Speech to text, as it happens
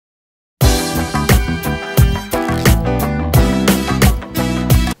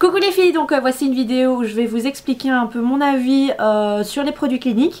les filles, donc voici une vidéo où je vais vous expliquer un peu mon avis sur les produits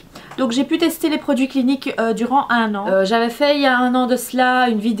Clinique. Donc j'ai pu tester les produits Clinique durant un an. J'avais fait il y a un an de cela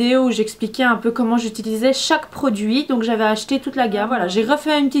une vidéo où j'expliquais un peu comment j'utilisais chaque produit. Donc j'avais acheté toute la gamme. Voilà, j'ai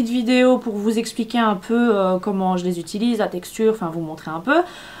refait une petite vidéo pour vous expliquer un peu comment je les utilise, la texture, enfin vous montrer un peu.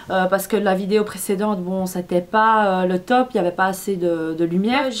 Parce que la vidéo précédente, bon, c'était pas le top, il n'y avait pas assez de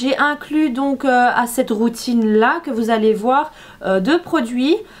lumière. J'ai inclus donc à cette routine là que vous allez voir deux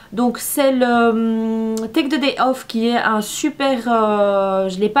produits. Donc c'est le Take the Day Off qui est un super,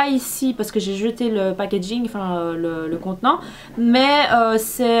 je l'ai pas ici parce que j'ai jeté le packaging, enfin le contenant, mais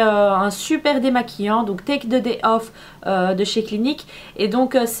c'est un super démaquillant, donc Take the Day Off de chez Clinique. Et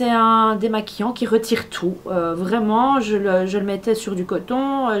donc c'est un démaquillant qui retire tout, vraiment je le mettais sur du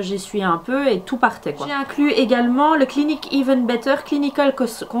coton, j'essuyais un peu et tout partait quoi. J'ai inclus également le Clinique Even Better Clinical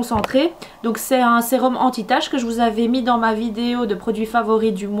Concentré, donc c'est un sérum anti-tâches que je vous avais mis dans ma vidéo de produits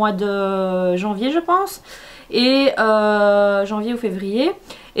favoris du mois de janvier je pense, et janvier ou février.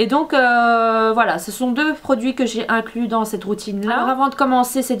 Et donc voilà, ce sont deux produits que j'ai inclus dans cette routine là. Alors avant de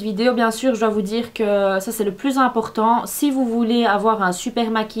commencer cette vidéo, bien sûr je dois vous dire que ça c'est le plus important. Si vous voulez avoir un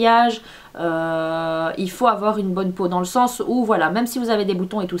super maquillage, il faut avoir une bonne peau, dans le sens où voilà, même si vous avez des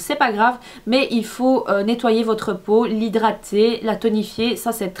boutons et tout c'est pas grave, mais il faut nettoyer votre peau, l'hydrater, la tonifier,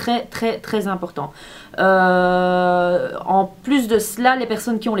 ça c'est très important. En plus de cela, les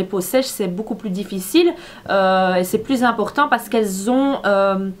personnes qui ont les peaux sèches c'est beaucoup plus difficile et c'est plus important parce qu'elles ont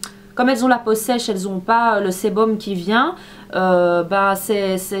comme elles ont la peau sèche, elles n'ont pas le sébum qui vient, ça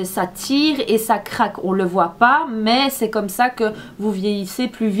tire et ça craque. On le voit pas, mais c'est comme ça que vous vieillissez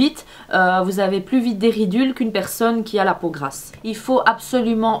plus vite. Vous avez plus vite des ridules qu'une personne qui a la peau grasse. Il faut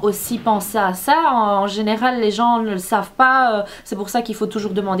absolument aussi penser à ça. En général, les gens ne le savent pas. C'est pour ça qu'il faut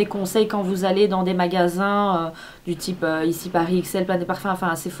toujours demander conseil quand vous allez dans des magasins du type ici Paris XL, Plein des Parfums,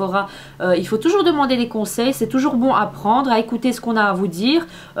 enfin Sephora. Il faut toujours demander des conseils. C'est toujours bon à prendre, à écouter ce qu'on a à vous dire.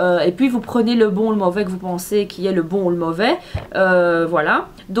 Et puis vous prenez le bon ou le mauvais que vous pensez qui est le bon ou le mauvais. Voilà,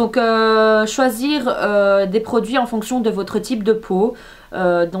 donc choisir des produits en fonction de votre type de peau.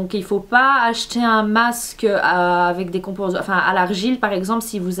 Donc il ne faut pas acheter un masque avec des composants, enfin à l'argile par exemple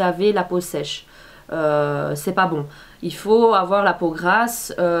si vous avez la peau sèche. C'est pas bon. Il faut avoir la peau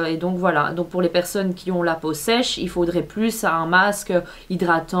grasse et donc voilà. Donc pour les personnes qui ont la peau sèche, il faudrait plus un masque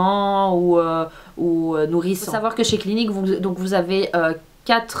hydratant ou nourrissant. Il faut savoir que chez Clinique, vous avez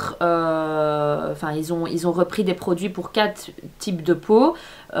ils ont repris des produits pour 4 types de peau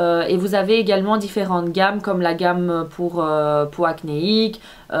et vous avez également différentes gammes comme la gamme pour peau acnéique,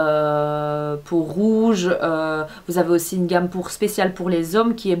 peau rouge, vous avez aussi une gamme spéciale pour les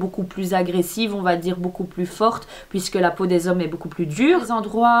hommes qui est beaucoup plus agressive, on va dire beaucoup plus forte puisque la peau des hommes est beaucoup plus dure. Les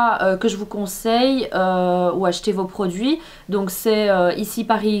endroits que je vous conseille où acheter vos produits, donc c'est ici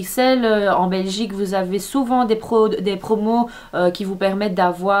Paris XL, en Belgique vous avez souvent des promos qui vous permettent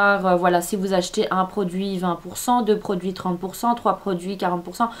d'avoir, voilà, si vous achetez un produit 20%, deux produits 30%, trois produits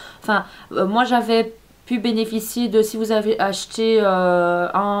 40%, enfin moi j'avais pu bénéficier de, si vous avez acheté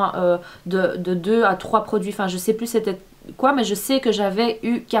de 2 à 3 produits, enfin je sais plus c'était quoi, mais je sais que j'avais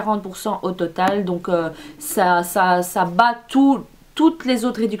eu 40% au total, donc ça bat toutes les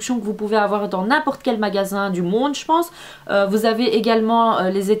autres réductions que vous pouvez avoir dans n'importe quel magasin du monde je pense. Vous avez également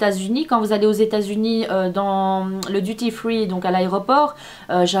les États-Unis. Quand vous allez aux États-Unis dans le duty free, donc à l'aéroport,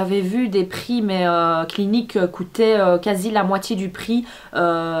 j'avais vu des prix, mais Clinique coûtait quasi la moitié du prix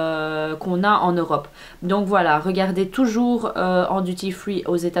qu'on a en Europe. Donc voilà, regardez toujours en duty free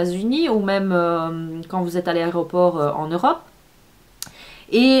aux États-Unis ou même quand vous êtes à l'aéroport en Europe.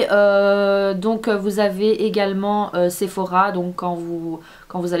 Et donc vous avez également Sephora, donc quand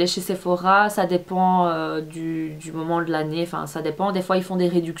vous allez chez Sephora, ça dépend du moment de l'année, enfin ça dépend, des fois ils font des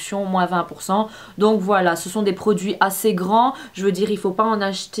réductions, moins 20%, donc voilà, ce sont des produits assez grands, je veux dire il ne faut pas en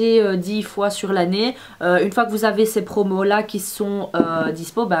acheter 10 fois sur l'année. Une fois que vous avez ces promos là qui sont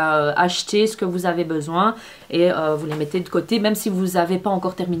dispo, achetez ce que vous avez besoin et vous les mettez de côté, même si vous n'avez pas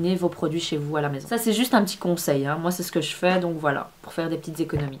encore terminé vos produits chez vous à la maison. Ça c'est juste un petit conseil, hein. Moi c'est ce que je fais, donc voilà, pour faire des petites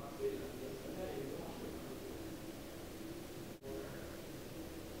économies.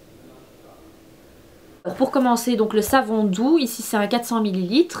 Alors pour commencer, donc le savon doux, ici c'est un 400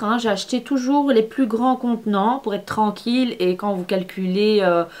 ml, hein. J'ai acheté toujours les plus grands contenants pour être tranquille et quand vous calculez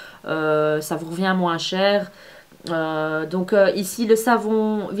ça vous revient moins cher. Ici le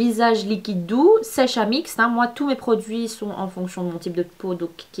savon visage liquide doux, sèche à mixte, hein. Moi tous mes produits sont en fonction de mon type de peau,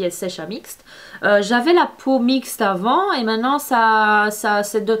 donc qui est sèche à mixte. J'avais la peau mixte avant et maintenant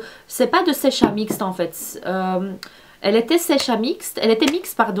c'est pas de sèche à mixte en fait. Elle était sèche à mixte, elle était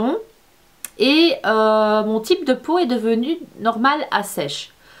mixte pardon. Et mon type de peau est devenu normal à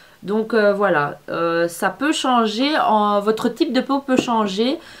sèche. Donc voilà, ça peut changer, votre type de peau peut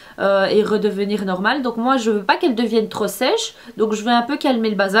changer et redevenir normal. Donc moi je veux pas qu'elle devienne trop sèche, donc je vais un peu calmer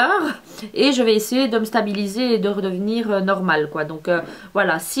le bazar et je vais essayer de me stabiliser et de redevenir normal quoi. Donc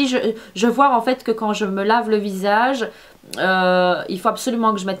voilà, si je vois en fait que quand je me lave le visage, il faut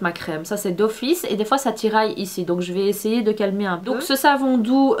absolument que je mette ma crème, ça c'est d'office, et des fois ça tiraille ici, donc je vais essayer de calmer un peu. Donc ce savon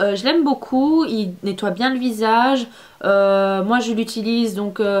doux, je l'aime beaucoup, il nettoie bien le visage. Moi je l'utilise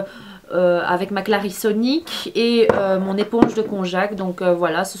donc avec ma clarisonique et mon éponge de konjac. Donc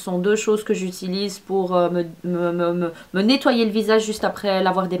voilà, ce sont deux choses que j'utilise pour me nettoyer le visage juste après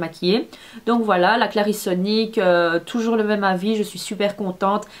l'avoir démaquillé. Donc voilà, la clarisonique, toujours le même avis, je suis super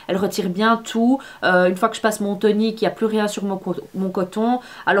contente. Elle retire bien tout. Une fois que je passe mon tonique, il n'y a plus rien sur mon coton.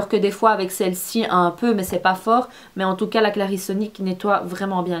 Alors que des fois avec celle-ci un peu, mais c'est pas fort. Mais en tout cas la clarisonique nettoie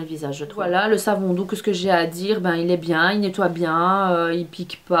vraiment bien le visage, je trouve. Voilà, le savon doux, qu'est-ce que j'ai à dire? Ben il est bien, il nettoie bien, il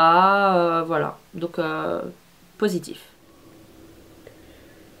pique pas. Voilà, donc positif.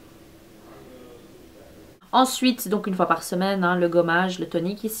 Ensuite, donc une fois par semaine, hein, le gommage, le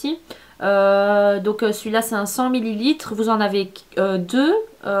tonique ici. Donc celui-là c'est un 100 ml, vous en avez deux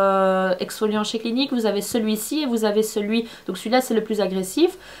exfoliants chez Clinique, vous avez celui-ci et vous avez celui, donc celui-là c'est le plus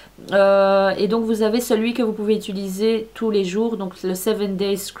agressif, et donc vous avez celui que vous pouvez utiliser tous les jours, donc le 7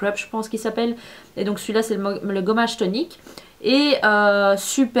 Days Scrub je pense qu'il s'appelle, et donc celui-là c'est le gommage tonique. Et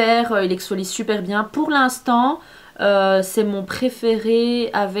super, il exfolie super bien. Pour l'instant, c'est mon préféré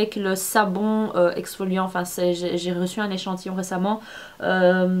avec le savon exfoliant. Enfin, j'ai reçu un échantillon récemment,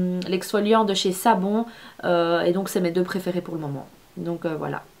 l'exfoliant de chez Savon. Et donc, c'est mes deux préférés pour le moment. Donc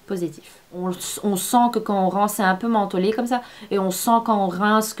voilà, positif. On sent que quand on rince, c'est un peu mentholé comme ça. Et on sent quand on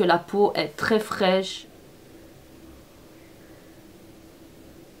rince que la peau est très fraîche.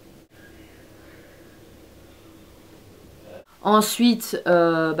 Ensuite,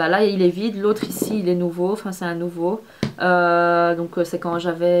 bah là il est vide, l'autre ici il est nouveau, enfin c'est un nouveau. Donc c'est quand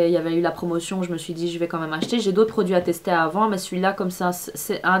il y avait eu la promotion, je me suis dit je vais quand même acheter. J'ai d'autres produits à tester avant, mais celui-là comme ça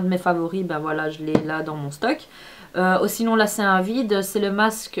c'est un de mes favoris, ben voilà je l'ai là dans mon stock. Sinon là c'est un vide, c'est le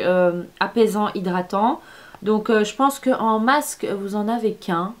masque apaisant hydratant. Donc je pense qu'en masque vous en avez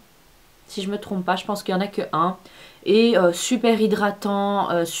qu'un. Si je me trompe pas, je pense qu'il n'y en a que un. Et super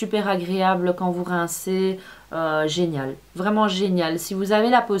hydratant, super agréable quand vous rincez, génial, vraiment génial. Si vous avez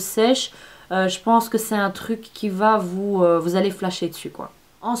la peau sèche, je pense que c'est un truc qui va vous allez flasher dessus quoi.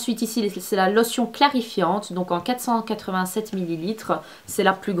 Ensuite ici c'est la lotion clarifiante, donc en 487 ml, c'est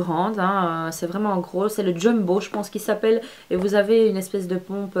la plus grande, hein, c'est vraiment gros, c'est le jumbo je pense qu'il s'appelle, et vous avez une espèce de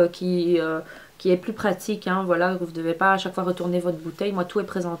pompe qui est plus pratique, hein, voilà, vous ne devez pas à chaque fois retourner votre bouteille. Moi tout est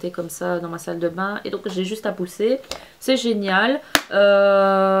présenté comme ça dans ma salle de bain, et donc j'ai juste à pousser, c'est génial.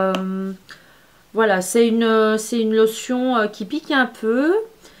 Voilà, c'est une lotion qui pique un peu.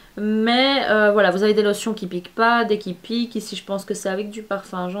 Mais voilà, vous avez des lotions qui piquent pas, des qui piquent. Ici, je pense que c'est avec du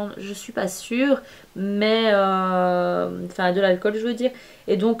parfum. Je suis pas sûre, mais enfin de l'alcool, je veux dire.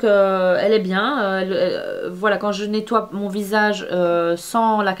 Et donc, elle est bien. Voilà, quand je nettoie mon visage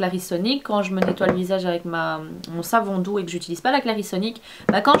sans la clarisonique, quand je me nettoie le visage avec mon savon doux et que j'utilise pas la clarisonique,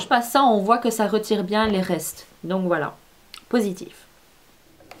 bah, quand je passe ça, on voit que ça retire bien les restes. Donc voilà, positif.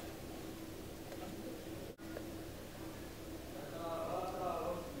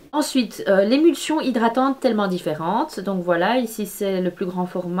 Ensuite, l'émulsion hydratante tellement différente. Donc voilà, ici c'est le plus grand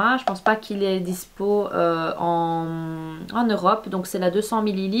format. Je pense pas qu'il est dispo en Europe. Donc c'est la 200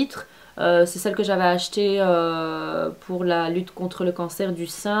 ml. C'est celle que j'avais achetée pour la lutte contre le cancer du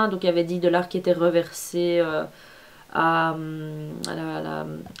sein. Donc il y avait 10 $ qui étaient reversés à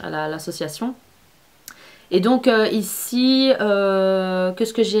l'association. Et donc ici,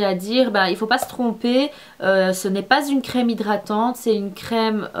 qu'est-ce que j'ai à dire? Ben, il ne faut pas se tromper, ce n'est pas une crème hydratante, c'est une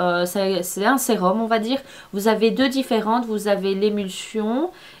crème, c'est un sérum on va dire. Vous avez deux différentes, vous avez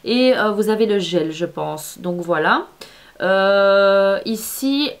l'émulsion et vous avez le gel je pense. Donc voilà.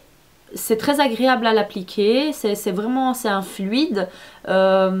 Ici, c'est très agréable à l'appliquer, c'est vraiment, c'est un fluide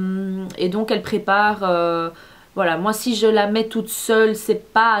et donc elle prépare, voilà, moi si je la mets toute seule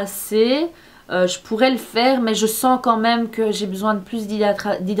c'est pas assez. Je pourrais le faire, mais je sens quand même que j'ai besoin de plus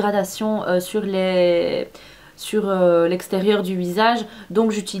d'hydratation sur l'extérieur du visage.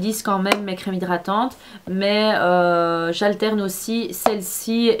 Donc j'utilise quand même mes crèmes hydratantes. Mais j'alterne aussi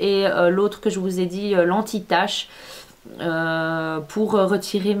celle-ci et l'autre que je vous ai dit, l'anti-tâches. Pour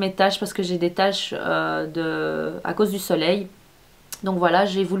retirer mes taches parce que j'ai des taches à cause du soleil. Donc voilà,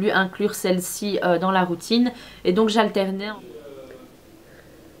 j'ai voulu inclure celle-ci dans la routine. Et donc j'alternais.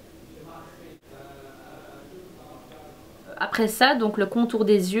 Après ça, donc le contour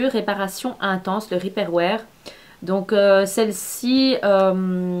des yeux, réparation intense, le Repairwear. Donc celle-ci,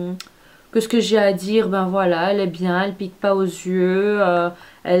 qu'est-ce que j'ai à dire? Ben voilà, elle est bien, elle pique pas aux yeux,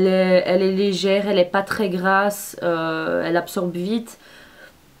 elle est légère, elle est pas très grasse, elle absorbe vite.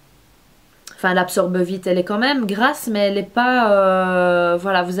 Enfin, elle absorbe vite, elle est quand même grasse, mais elle est pas...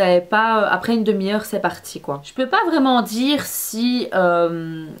 voilà, vous avez pas... Après une demi-heure, c'est parti, quoi. Je peux pas vraiment dire si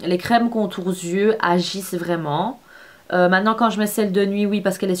les crèmes contours yeux agissent vraiment. Maintenant, quand je mets celle de nuit, oui,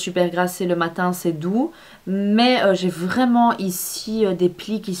 parce qu'elle est super grasse et le matin, c'est doux. Mais j'ai vraiment ici des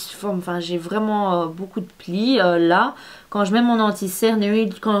plis qui se forment. Enfin, j'ai vraiment beaucoup de plis là. Quand je mets mon anti-cerne,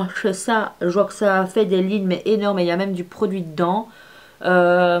 quand je fais ça, je vois que ça fait des lignes, mais énormes. Et il y a même du produit dedans.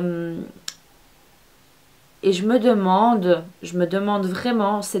 Et je me demande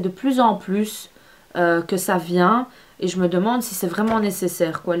vraiment, c'est de plus en plus que ça vient. Et je me demande si c'est vraiment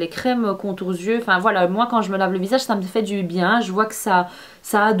nécessaire, quoi. Les crèmes contours yeux, enfin voilà, moi quand je me lave le visage, ça me fait du bien. Je vois que ça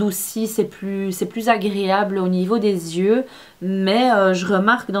adoucit, c'est plus agréable au niveau des yeux. Mais je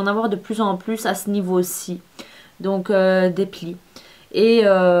remarque d'en avoir de plus en plus à ce niveau-ci. Donc des plis. Et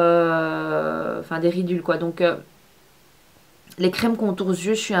enfin des ridules, quoi. Donc... les crèmes contours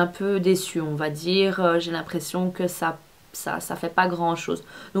yeux, je suis un peu déçue, on va dire. J'ai l'impression que ça fait pas grand chose.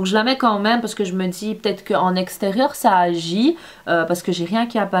 Donc je la mets quand même parce que je me dis peut-être qu'en extérieur ça agit. Parce que j'ai rien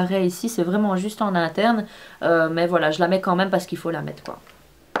qui apparaît ici, c'est vraiment juste en interne. Mais voilà, je la mets quand même parce qu'il faut la mettre, quoi.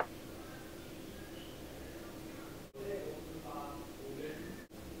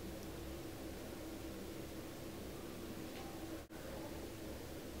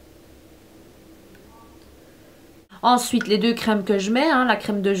 Ensuite, les deux crèmes que je mets, hein, la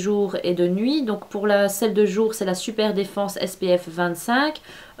crème de jour et de nuit. Donc pour celle de jour, c'est la Superdefense SPF25.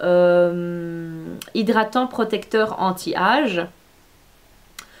 Hydratant, protecteur, anti-âge.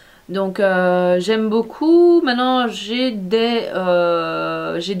 Donc j'aime beaucoup. Maintenant j'ai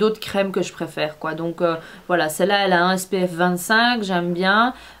d'autres crèmes que je préfère, quoi. Donc voilà, celle-là elle a un SPF 25, j'aime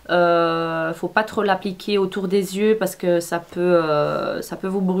bien. Faut pas trop l'appliquer autour des yeux parce que ça peut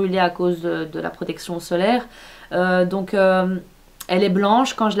vous brûler à cause de la protection solaire. Donc elle est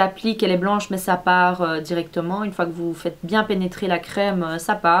blanche, quand je l'applique elle est blanche, mais ça part directement. Une fois que vous faites bien pénétrer la crème,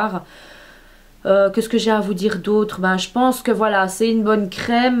 ça part. Qu'est-ce que j'ai à vous dire d'autre? Ben, je pense que voilà, c'est une bonne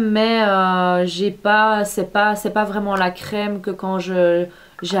crème, mais c'est pas vraiment la crème que quand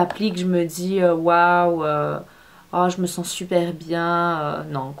j'applique, je me dis waouh, oh, je me sens super bien.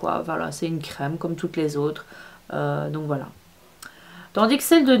 Non, quoi, voilà, c'est une crème comme toutes les autres. Donc voilà. Tandis que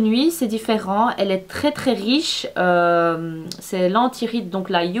celle de nuit, c'est différent. Elle est très très riche. C'est l'anti-ride, donc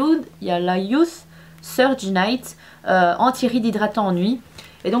il y a la Youth Surge Night, anti-ride hydratant en nuit.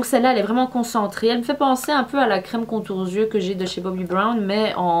 Et donc celle-là, elle est vraiment concentrée. Elle me fait penser un peu à la crème contours yeux que j'ai de chez Bobbi Brown,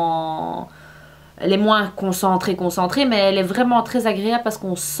 mais elle est moins concentrée, mais elle est vraiment très agréable parce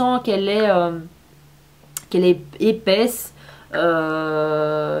qu'on sent qu'elle est épaisse.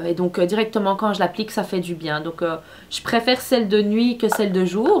 Et donc directement quand je l'applique, ça fait du bien. Donc je préfère celle de nuit que celle de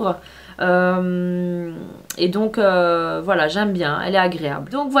jour. Et donc voilà, j'aime bien, elle est agréable.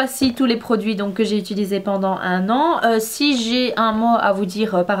 Donc voici tous les produits donc, que j'ai utilisés pendant un an. Si j'ai un mot à vous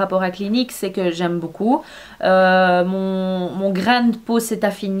dire par rapport à Clinique, c'est que j'aime beaucoup. Mon grain de peau s'est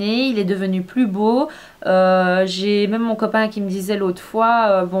affiné, il est devenu plus beau. J'ai même mon copain qui me disait l'autre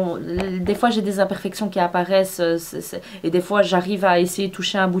fois, bon, des fois j'ai des imperfections qui apparaissent et des fois j'arrive à essayer de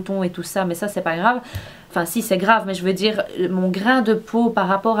toucher un bouton et tout ça, mais ça c'est pas grave. Enfin si, c'est grave, mais je veux dire mon grain de peau par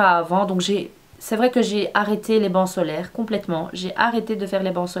rapport à avant. Donc c'est vrai que j'ai arrêté les bancs solaires complètement. J'ai arrêté de faire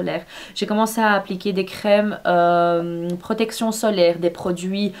les bancs solaires. J'ai commencé à appliquer des crèmes protection solaire, des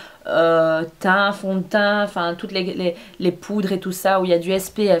produits teint, fond de teint, enfin toutes les poudres et tout ça où il y a du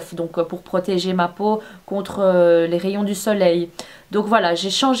SPF. Donc pour protéger ma peau contre les rayons du soleil. Donc voilà, j'ai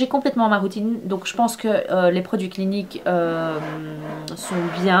changé complètement ma routine. Donc je pense que les produits Clinique sont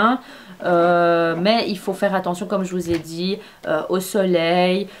bien. Mais il faut faire attention, comme je vous ai dit, au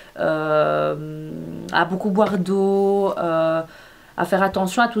soleil, à beaucoup boire d'eau, à faire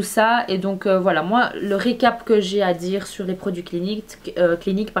attention à tout ça. Et donc voilà, moi le récap que j'ai à dire sur les produits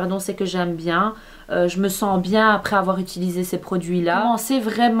Clinique, pardon, c'est que j'aime bien. Je me sens bien après avoir utilisé ces produits-là. Commencé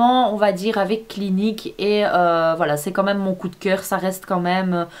vraiment, on va dire, avec Clinique et voilà, c'est quand même mon coup de cœur. Ça reste quand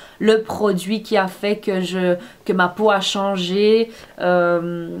même le produit qui a fait que ma peau a changé.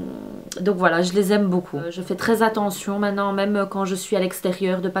 Donc voilà, je les aime beaucoup. Je fais très attention maintenant, même quand je suis à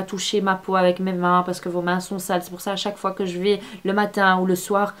l'extérieur, de ne pas toucher ma peau avec mes mains parce que vos mains sont sales. C'est pour ça à chaque fois que je vais le matin ou le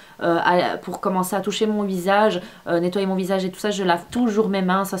soir pour commencer à toucher mon visage, nettoyer mon visage et tout ça, je lave toujours mes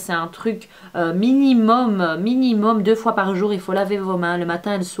mains. Ça c'est un truc minimum 2 fois par jour, il faut laver vos mains le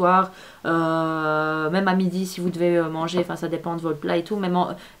matin et le soir, même à midi si vous devez manger, enfin ça dépend de votre plat et tout, mais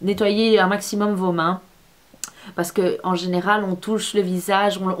nettoyez un maximum vos mains. parce que en général on touche le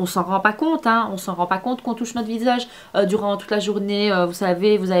visage, on s'en rend pas compte, hein, on s'en rend pas compte qu'on touche notre visage durant toute la journée. Vous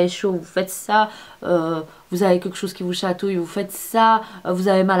savez, vous avez chaud, vous faites ça, vous avez quelque chose qui vous chatouille, vous faites ça, vous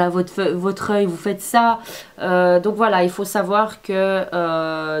avez mal à votre œil, vous faites ça. Donc voilà, il faut savoir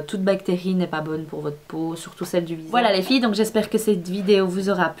que toute bactérie n'est pas bonne pour votre peau, surtout celle du visage. Voilà les filles, donc j'espère que cette vidéo vous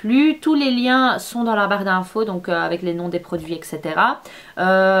aura plu. Tous les liens sont dans la barre d'infos, donc avec les noms des produits, etc.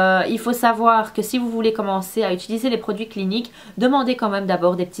 Il faut savoir que si vous voulez commencer à utiliser les produits Clinique, demandez quand même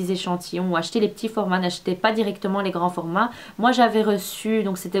d'abord des petits échantillons ou achetez les petits formats, n'achetez pas directement les grands formats. Moi j'avais reçu,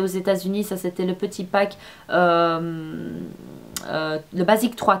 donc c'était aux États-Unis, ça c'était le petit pack, le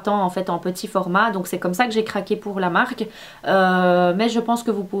basique 3 temps en fait en petit format, donc c'est comme ça que j'ai craqué pour la marque. Mais je pense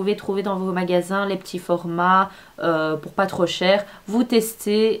que vous pouvez trouver dans vos magasins les petits formats pour pas trop cher. Vous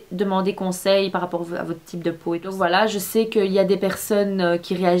testez, demandez conseil par rapport à votre type de peau. Et donc voilà, je sais qu'il y a des personnes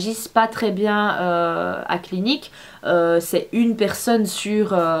qui réagissent pas très bien à Clinique. C'est une personne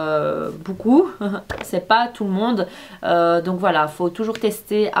sur beaucoup, c'est pas tout le monde. Donc voilà, faut toujours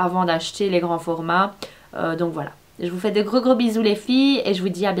tester avant d'acheter les grands formats. Donc voilà. Je vous fais de gros bisous les filles et je vous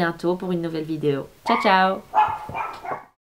dis à bientôt pour une nouvelle vidéo. Ciao ciao!